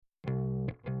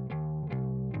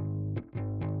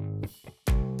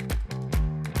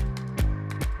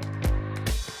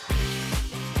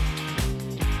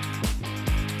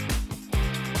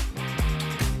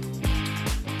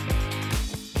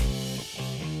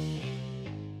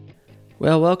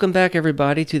Well, welcome back,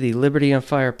 everybody, to the Liberty on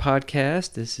Fire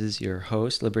podcast. This is your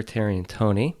host, Libertarian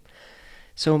Tony.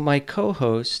 So, my co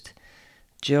host,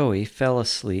 Joey, fell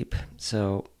asleep,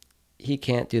 so he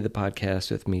can't do the podcast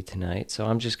with me tonight. So,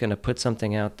 I'm just going to put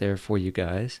something out there for you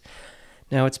guys.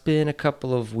 Now, it's been a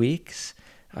couple of weeks.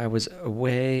 I was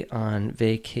away on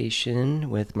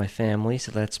vacation with my family,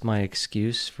 so that's my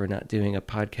excuse for not doing a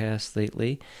podcast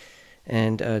lately.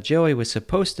 And Joey was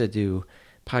supposed to do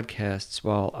podcasts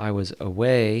while I was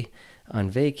away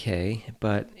on vacay,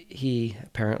 but he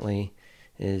apparently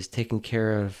is taking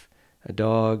care of a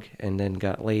dog and then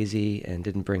got lazy and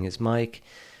didn't bring his mic.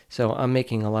 So I'm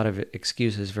making a lot of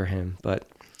excuses for him. But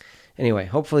anyway,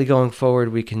 hopefully going forward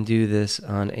we can do this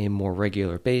on a more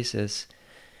regular basis.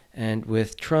 And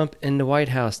with Trump in the White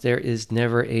House, there is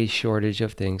never a shortage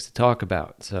of things to talk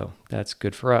about. So that's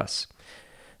good for us.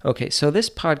 Okay, so this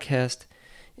podcast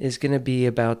is going to be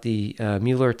about the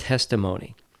Mueller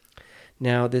testimony.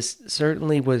 Now, this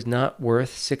certainly was not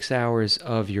worth 6 hours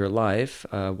of your life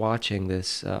watching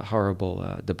this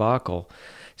horrible debacle.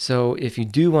 So if you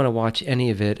do want to watch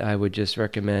any of it, I would just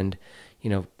recommend,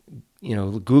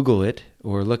 Google it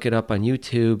or look it up on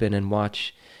YouTube and then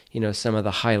watch, some of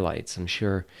the highlights. I'm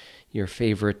sure your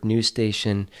favorite news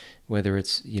station, whether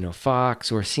it's,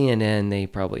 Fox or CNN, they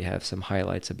probably have some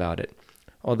highlights about it.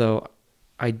 Although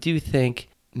I do think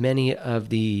many of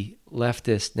the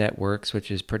leftist networks,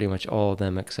 which is pretty much all of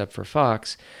them except for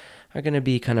Fox, are going to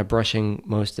be kind of brushing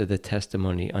most of the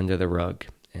testimony under the rug.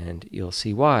 And you'll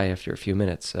see why after a few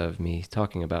minutes of me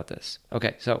talking about this.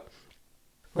 Okay, so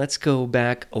let's go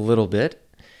back a little bit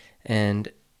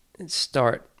and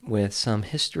start with some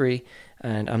history.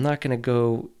 And I'm not going to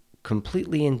go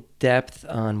completely in depth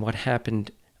on what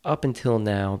happened up until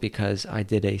now because I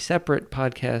did a separate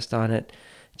podcast on it.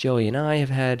 Joey and I have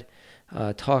had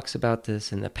talks about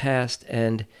this in the past,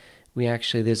 and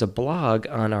there's a blog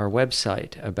on our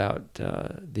website about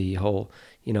the whole,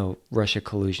 Russia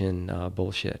collusion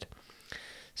bullshit.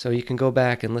 So you can go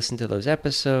back and listen to those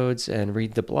episodes and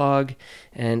read the blog,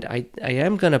 and I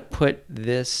am going to put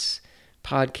this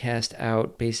podcast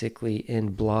out basically in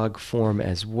blog form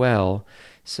as well.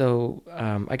 So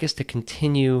I guess to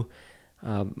continue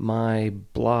my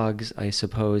blogs, I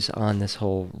suppose, on this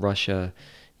whole Russia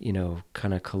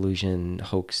kind of collusion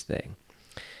hoax thing.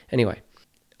 Anyway,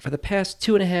 for the past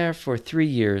 2.5 or 3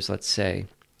 years, let's say,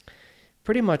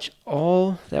 pretty much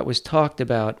all that was talked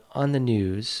about on the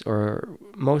news, or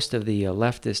most of the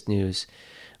leftist news,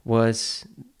 was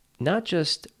not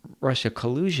just Russia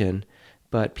collusion,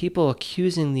 but people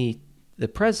accusing the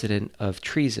president of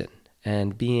treason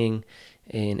and being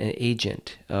an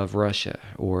agent of Russia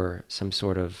or some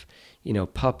sort of,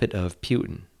 puppet of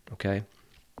Putin, okay?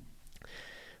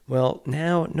 Well,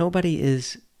 now nobody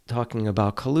is talking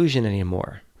about collusion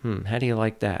anymore. How do you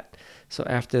like that? So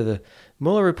after the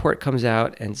Mueller report comes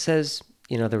out and says,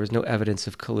 there was no evidence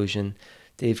of collusion,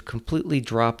 they've completely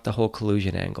dropped the whole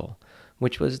collusion angle,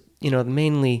 which was,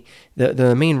 mainly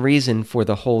the main reason for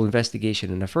the whole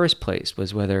investigation in the first place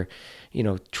was whether,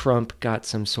 Trump got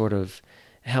some sort of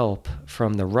help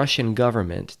from the Russian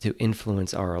government to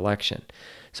influence our election.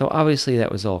 So obviously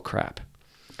that was all crap.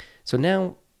 So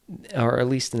now, or at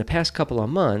least in the past couple of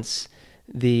months,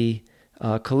 the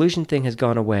collusion thing has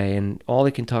gone away, and all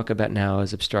they can talk about now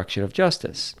is obstruction of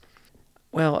justice.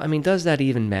 Well, does that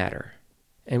even matter?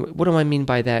 And what do I mean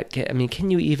by that?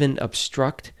 Can you even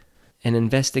obstruct an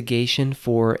investigation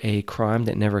for a crime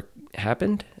that never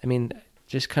happened?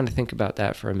 Just kind of think about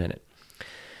that for a minute.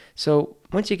 So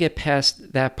once you get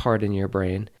past that part in your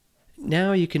brain,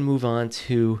 now you can move on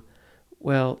to,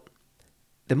 well,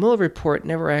 the Mueller report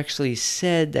never actually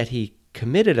said that he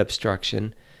committed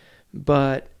obstruction,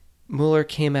 but Mueller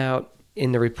came out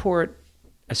in the report,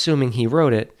 assuming he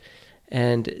wrote it,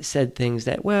 and said things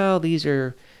that, well, these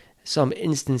are some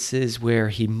instances where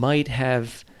he might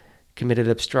have committed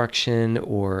obstruction,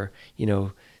 or,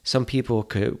 some people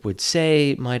would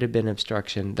say might have been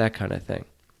obstruction, that kind of thing.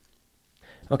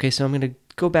 Okay, so I'm going to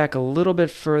go back a little bit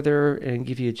further and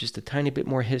give you just a tiny bit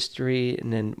more history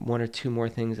and then one or two more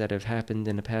things that have happened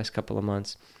in the past couple of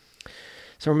months.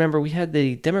 So remember, we had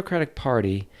the Democratic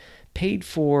Party paid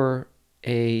for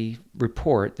a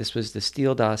report. This was the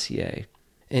Steele dossier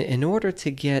in order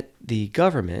to get the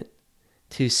government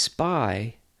to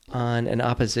spy on an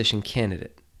opposition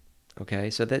candidate. Okay,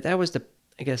 so that was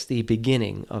the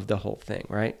beginning of the whole thing,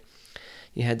 right?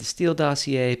 You had the Steele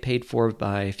dossier paid for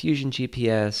by Fusion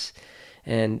GPS,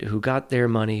 and who got their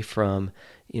money from,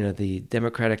 the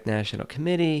Democratic National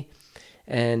Committee,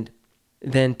 and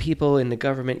then people in the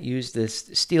government used this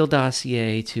Steele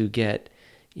dossier to get,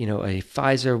 a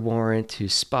Pfizer warrant to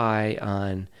spy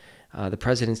on the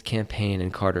president's campaign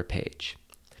and Carter Page.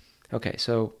 Okay,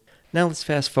 so now let's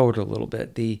fast forward a little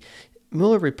bit. The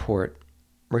Mueller report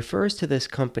refers to this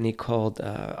company called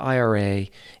IRA,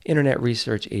 Internet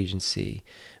Research Agency,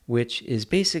 which is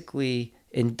basically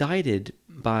indicted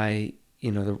by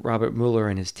the Robert Mueller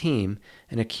and his team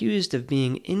and accused of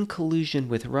being in collusion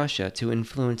with Russia to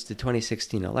influence the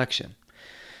 2016 election.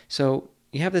 So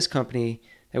you have this company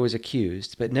that was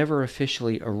accused but never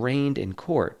officially arraigned in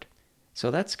court.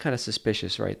 So that's kind of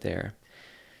suspicious right there.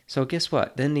 So guess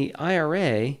what? Then the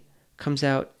IRA comes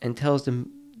out and tells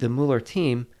the Mueller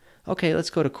team, okay, let's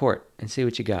go to court and see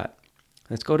what you got.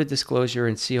 Let's go to disclosure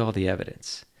and see all the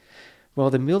evidence. Well,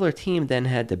 the Mueller team then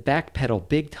had to backpedal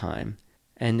big time,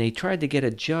 and they tried to get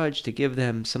a judge to give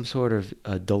them some sort of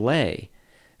a delay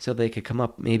so they could come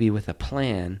up maybe with a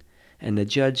plan, and the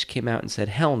judge came out and said,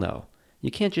 hell no. You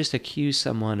can't just accuse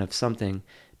someone of something,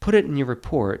 put it in your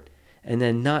report, and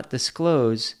then not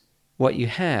disclose what you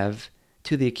have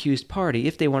to the accused party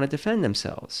if they want to defend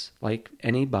themselves, like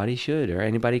anybody should or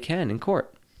anybody can in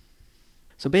court.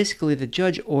 So basically, the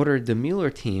judge ordered the Mueller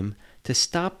team to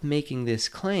stop making this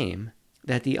claim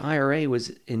that the IRA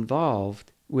was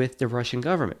involved with the Russian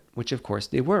government, which of course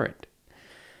they weren't.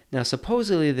 Now,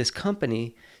 supposedly this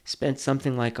company spent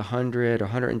something like $100,000 or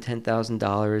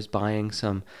 $110,000 buying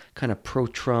some kind of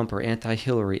pro-Trump or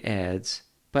anti-Hillary ads,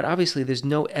 but obviously there's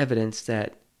no evidence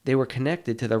that they were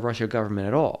connected to the Russian government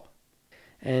at all.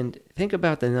 And think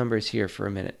about the numbers here for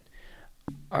a minute.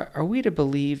 Are we to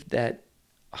believe that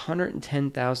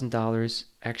 $110,000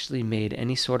 actually made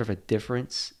any sort of a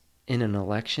difference in an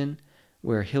election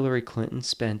where Hillary Clinton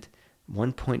spent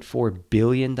 $1.4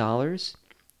 billion? I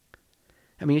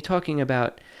mean, you're talking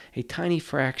about a tiny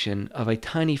fraction of a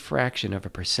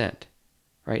percent,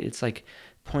 right? It's like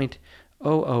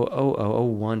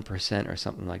 0.00001% or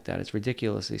something like that. It's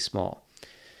ridiculously small.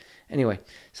 Anyway,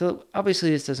 so obviously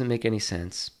this doesn't make any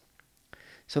sense.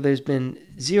 So there's been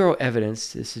zero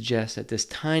evidence to suggest that this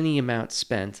tiny amount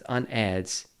spent on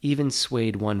ads even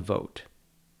swayed one vote.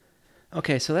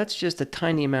 Okay, so that's just a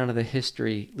tiny amount of the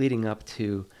history leading up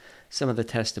to some of the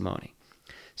testimony.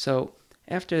 So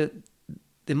after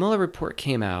the Mueller report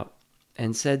came out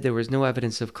and said there was no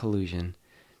evidence of collusion,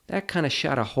 that kind of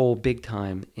shot a hole big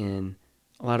time in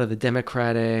a lot of the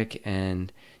Democratic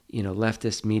and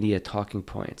leftist media talking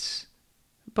points.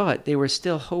 But they were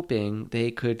still hoping they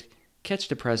could catch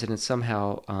the president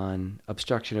somehow on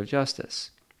obstruction of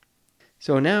justice.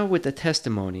 So now with the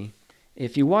testimony,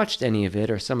 if you watched any of it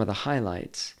or some of the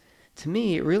highlights, to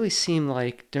me it really seemed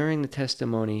like during the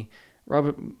testimony,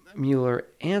 Robert Mueller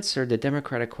answered the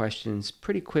Democratic questions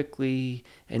pretty quickly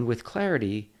and with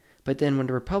clarity, but then when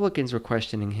the Republicans were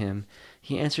questioning him,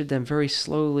 he answered them very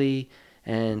slowly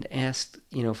and asked,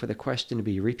 for the question to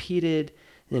be repeated.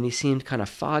 And then he seemed kind of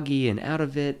foggy and out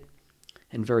of it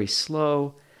and very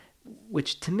slow,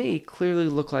 which to me clearly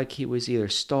looked like he was either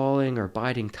stalling or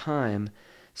biding time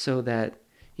so that,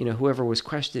 whoever was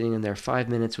questioning in their 5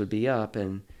 minutes would be up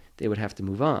and they would have to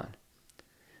move on.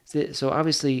 So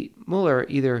obviously Mueller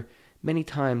either many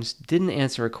times didn't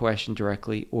answer a question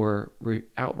directly or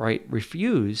outright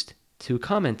refused to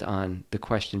comment on the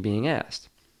question being asked.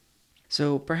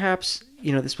 So perhaps,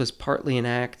 this was partly an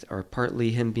act or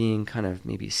partly him being kind of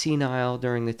maybe senile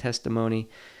during the testimony.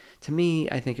 To me,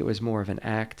 I think it was more of an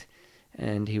act,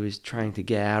 and he was trying to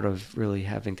get out of really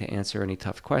having to answer any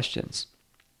tough questions.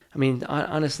 I mean,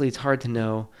 honestly, it's hard to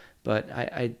know, but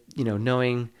I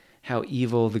knowing how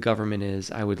evil the government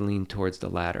is, I would lean towards the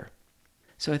latter.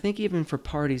 So I think even for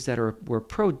parties that were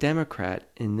pro-Democrat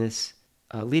in this,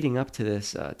 leading up to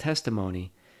this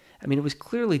testimony, I mean, it was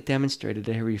clearly demonstrated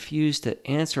that he refused to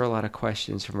answer a lot of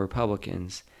questions from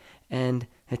Republicans, and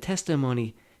the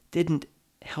testimony didn't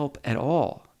help at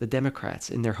all the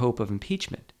Democrats in their hope of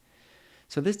impeachment.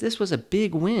 So this was a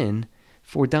big win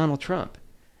for Donald Trump.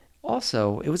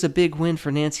 Also, it was a big win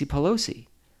for Nancy Pelosi,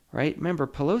 right? Remember,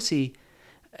 Pelosi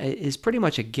is pretty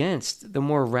much against the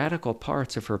more radical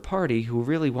parts of her party who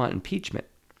really want impeachment.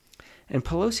 And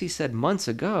Pelosi said months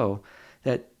ago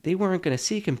that they weren't going to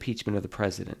seek impeachment of the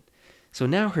president. So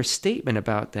now her statement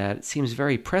about that seems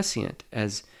very prescient,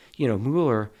 as,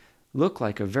 Mueller looked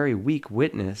like a very weak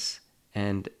witness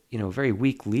and, a very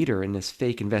weak leader in this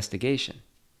fake investigation.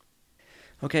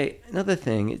 Okay, another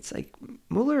thing, it's like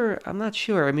Mueller, I'm not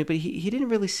sure, but he didn't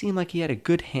really seem like he had a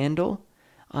good handle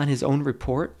on his own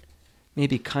report.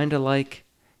 Maybe kind of like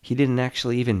he didn't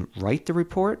actually even write the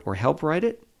report or help write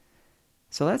it.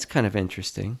 So that's kind of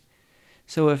interesting.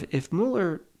 So if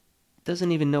Mueller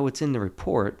doesn't even know what's in the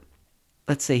report,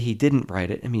 let's say he didn't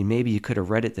write it. Maybe you could have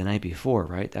read it the night before,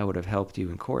 right? That would have helped you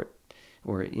in court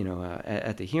or,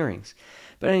 at the hearings.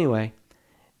 But anyway,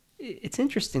 it's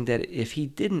interesting that if he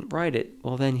didn't write it,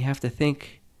 well, then you have to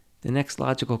think the next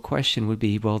logical question would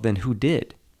be, well, then who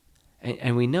did?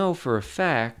 And we know for a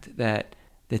fact that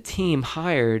the team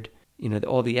hired,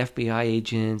 all the FBI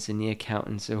agents and the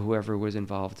accountants or whoever was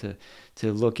involved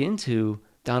to look into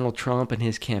Donald Trump and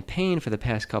his campaign for the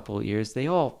past couple of years. They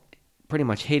all pretty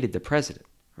much hated the president,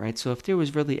 right? So if there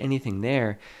was really anything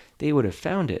there, they would have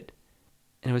found it.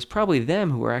 And it was probably them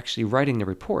who were actually writing the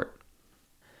report.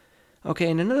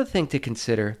 Okay, and another thing to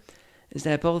consider is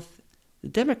that both the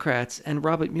Democrats and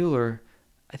Robert Mueller,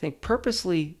 I think,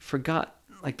 purposely forgot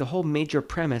like the whole major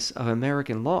premise of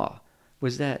American law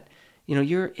was that,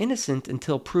 you're innocent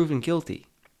until proven guilty.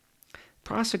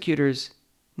 Prosecutors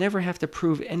never have to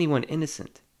prove anyone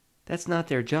innocent. That's not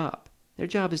their job. Their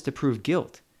job is to prove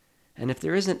guilt. And if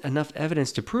there isn't enough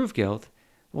evidence to prove guilt,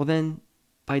 well then,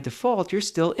 by default, you're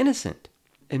still innocent.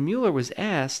 And Mueller was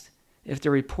asked if the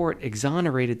report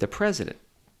exonerated the president.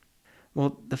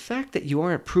 Well, the fact that you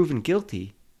aren't proven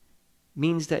guilty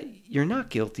means that you're not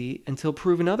guilty until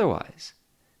proven otherwise.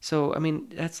 So,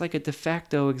 that's like a de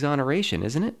facto exoneration,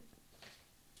 isn't it?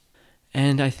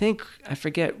 And I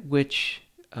forget which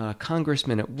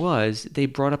congressman it was, they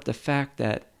brought up the fact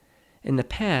that in the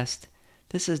past,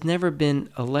 this has never been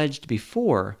alleged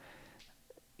before,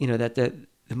 that the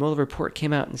Mueller report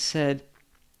came out and said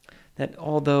that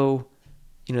although,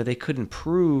 they couldn't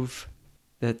prove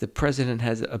that the president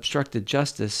has obstructed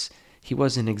justice, he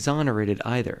wasn't exonerated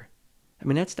either.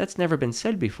 That's never been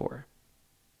said before.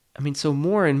 So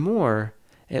more and more,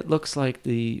 it looks like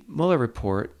the Mueller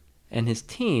report and his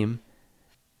team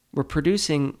were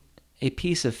producing a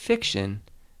piece of fiction,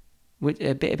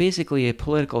 basically a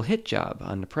political hit job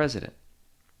on the president.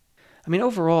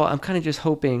 Overall, I'm kind of just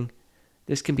hoping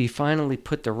this can be finally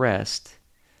put to rest,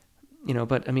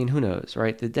 but who knows,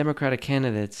 right? The Democratic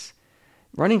candidates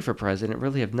running for president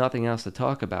really have nothing else to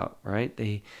talk about, right?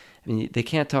 They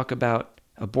can't talk about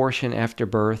abortion after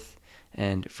birth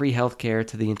and free health care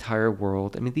to the entire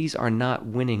world. These are not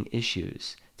winning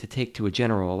issues to take to a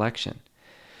general election.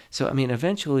 So,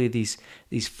 eventually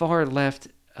these far left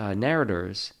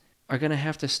narrators are going to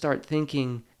have to start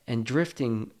thinking and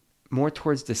drifting more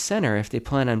towards the center if they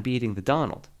plan on beating the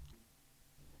Donald.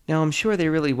 Now, I'm sure they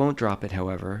really won't drop it,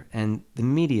 however, and the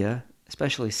media,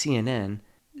 especially CNN,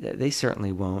 they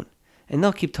certainly won't. And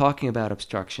they'll keep talking about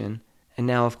obstruction. And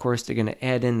now, of course, they're going to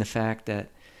add in the fact that,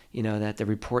 that the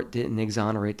report didn't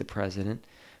exonerate the president.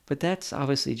 But that's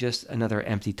obviously just another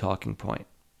empty talking point.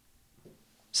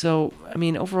 So,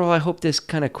 overall, I hope this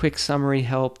kind of quick summary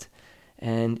helped.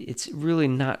 And it's really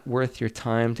not worth your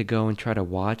time to go and try to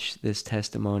watch this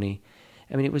testimony.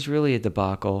 It was really a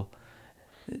debacle.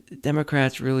 The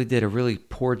Democrats really did a really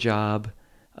poor job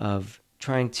of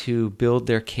trying to build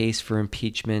their case for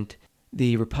impeachment.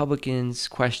 The Republicans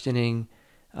questioning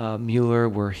Mueller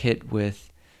were hit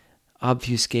with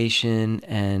obfuscation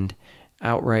and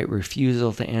outright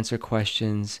refusal to answer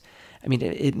questions.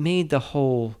 It made the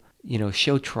whole,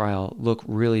 show trial look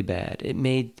really bad. It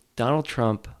made Donald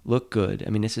Trump look good.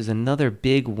 This is another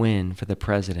big win for the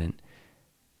president.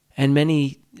 And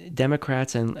many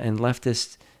Democrats and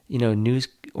leftist, news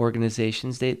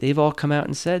organizations, they've all come out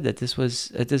and said that this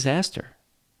was a disaster.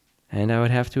 And I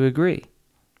would have to agree.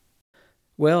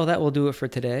 Well, that will do it for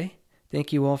today.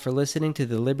 Thank you all for listening to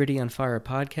the Liberty on Fire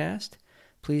podcast.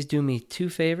 Please do me 2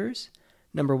 favors.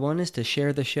 Number 1 is to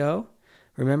share the show.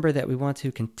 Remember that we want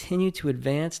to continue to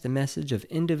advance the message of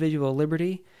individual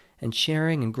liberty, and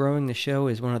sharing and growing the show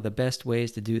is one of the best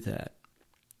ways to do that.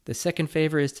 The second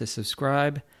favor is to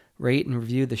subscribe, rate, and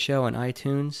review the show on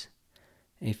iTunes.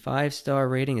 A 5-star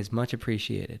rating is much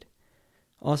appreciated.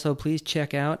 Also, please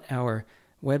check out our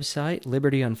website,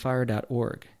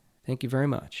 libertyonfire.org. Thank you very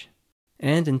much.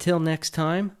 And until next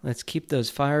time, let's keep those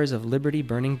fires of liberty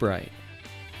burning bright.